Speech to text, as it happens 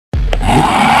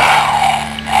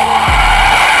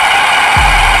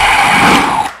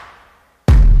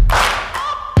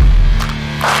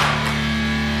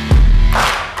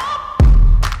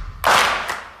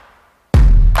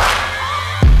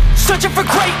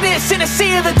darkness in a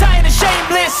sea of the dying and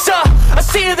shameless, a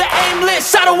sea of the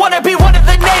aimless. I don't wanna be one of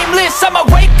the nameless. I'ma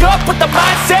wake up with the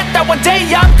mindset that one day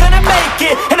I'm gonna make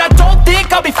it. And I don't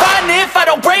think I'll be fine if I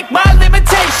don't break my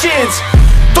limitations.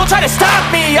 Don't try to stop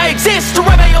me, I exist to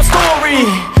write my own story.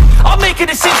 I'll make a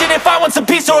decision if I want some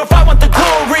peace or if I want the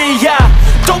glory. Yeah,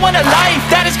 don't want a life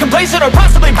that is complacent or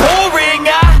possibly boring.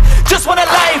 I just want a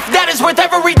life that is worth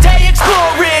every day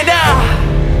exploring.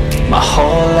 My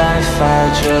whole life I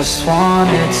just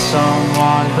wanted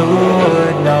someone who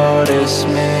would notice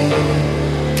me.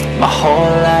 My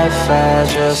whole life I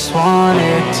just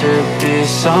wanted to be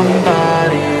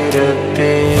somebody to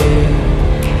be.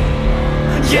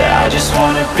 Yeah, I just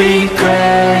wanna be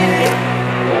great.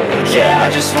 Yeah,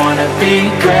 I just wanna be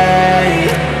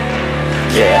great.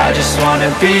 Yeah, I just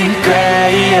wanna be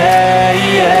great. Yeah,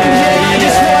 yeah, yeah, I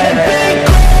just wanna be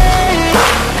great.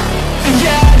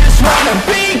 Yeah, I just wanna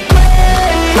be great.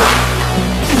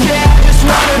 Yeah, I just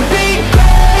wanna be great.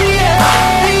 Yeah,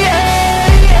 yeah,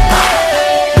 yeah,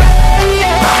 yeah,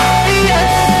 yeah,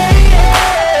 yeah.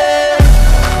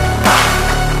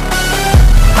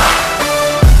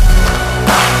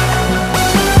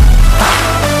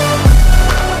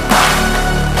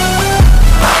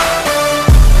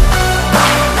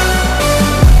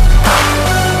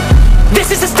 This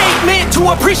is a statement to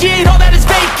appreciate all that is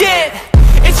vacant.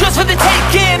 It's just for the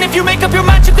taking. If you make up your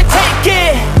mind, you can take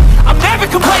it. I'm never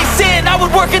complacent. I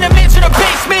would work in a mansion or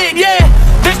basement. Yeah,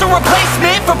 there's no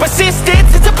replacement for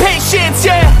persistence. It's a patience.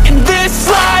 Yeah, in this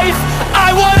life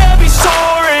I wanna be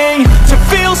soaring, to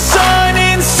feel sun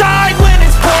inside when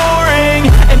it's pouring.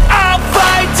 And I'll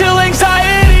fight till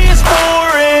anxiety is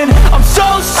foreign. I'm so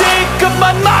sick of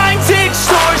my mind's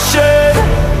extortion.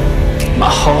 My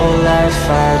whole life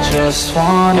I just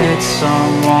wanted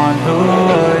someone who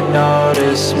would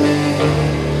notice me.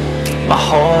 My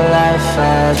whole life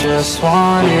I just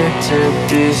wanted to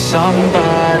be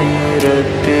somebody to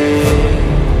be.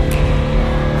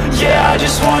 Yeah, I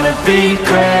just wanna be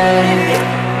great.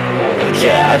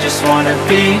 Yeah, I just wanna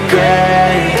be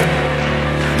great.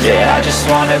 Yeah, I just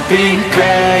wanna be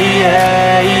great.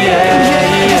 Yeah, yeah, yeah,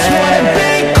 I just wanna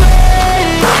be great.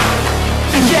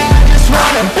 Yeah, I just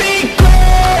wanna be great.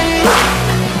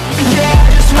 Yeah, I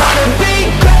just wanna be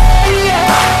great. Yeah,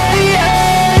 yeah,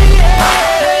 yeah,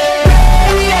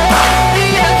 yeah,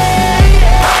 yeah, yeah.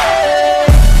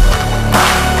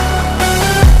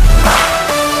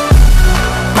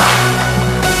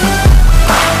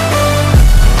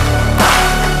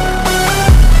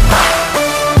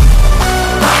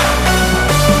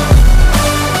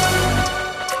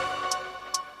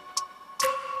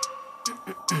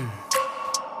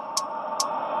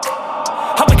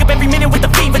 I wake up every minute with the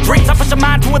fever dreams. I push my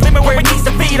mind to a limit where it needs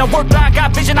to be. I work blind,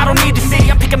 got vision I don't need to see.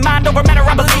 I'm picking mind over matter,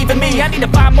 I believe in me. I need to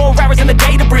find more hours in the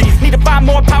day to breathe. Need to find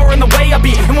more power in the way I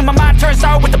be. And when my mind turns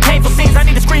sour with the painful scenes, I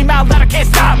need to scream out loud, I can't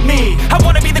stop me. I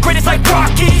wanna be the greatest like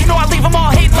Rocky. You know I leave them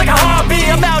all hating like a hobby.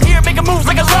 I'm out here making moves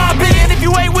like a lobby. And if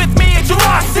you ain't with me, it's your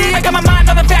loss, see. I got my mind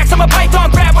on the facts, I'm a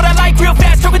python. Grab what I like real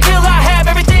fast, choke until I have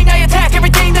everything I attack.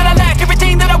 Everything that I lack,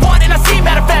 everything that I want, and I see,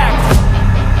 matter of fact.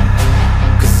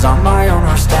 Cause I'm my own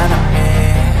worst enemy.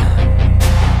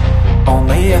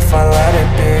 Only if I let it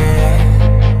be.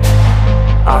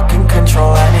 I can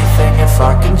control anything if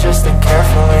I can just think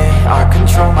carefully. I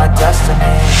control my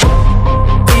destiny.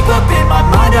 Deep up in my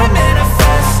mind I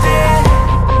manifest it.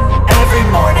 Every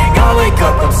morning I wake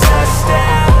up obsessed,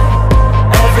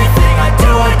 and everything I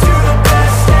do the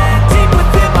best. And deep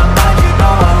within my mind, you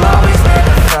know I'll always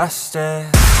manifest it.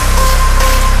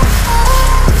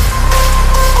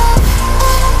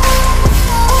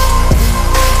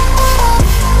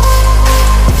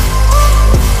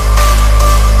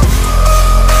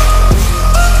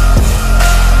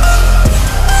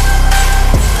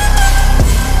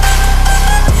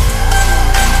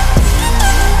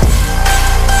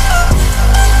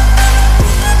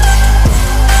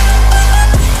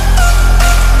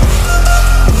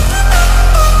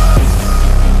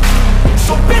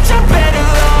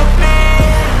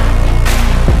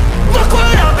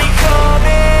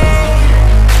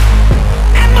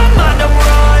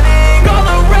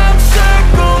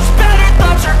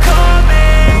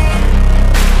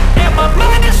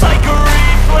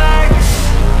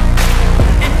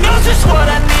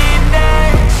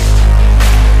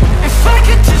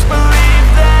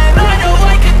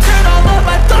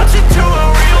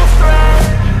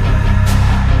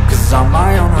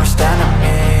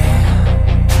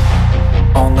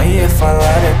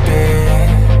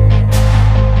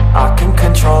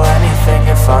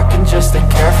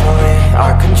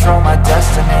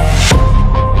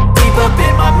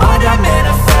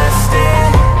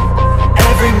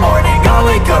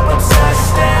 Up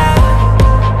obsessed.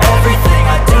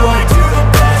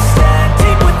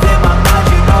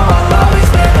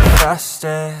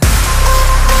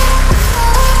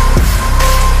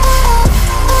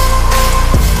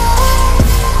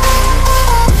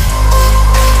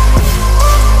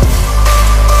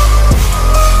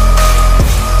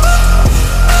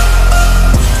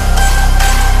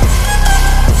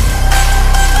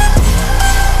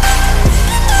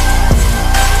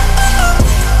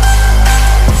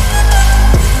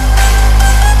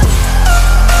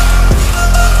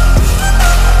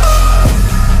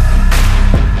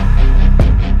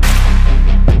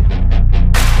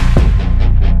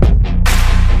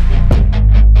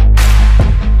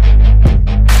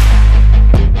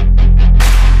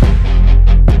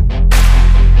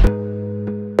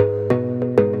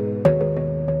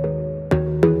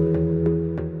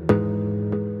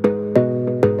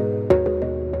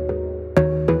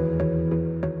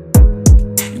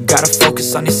 gotta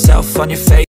focus on yourself, on your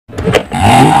faith.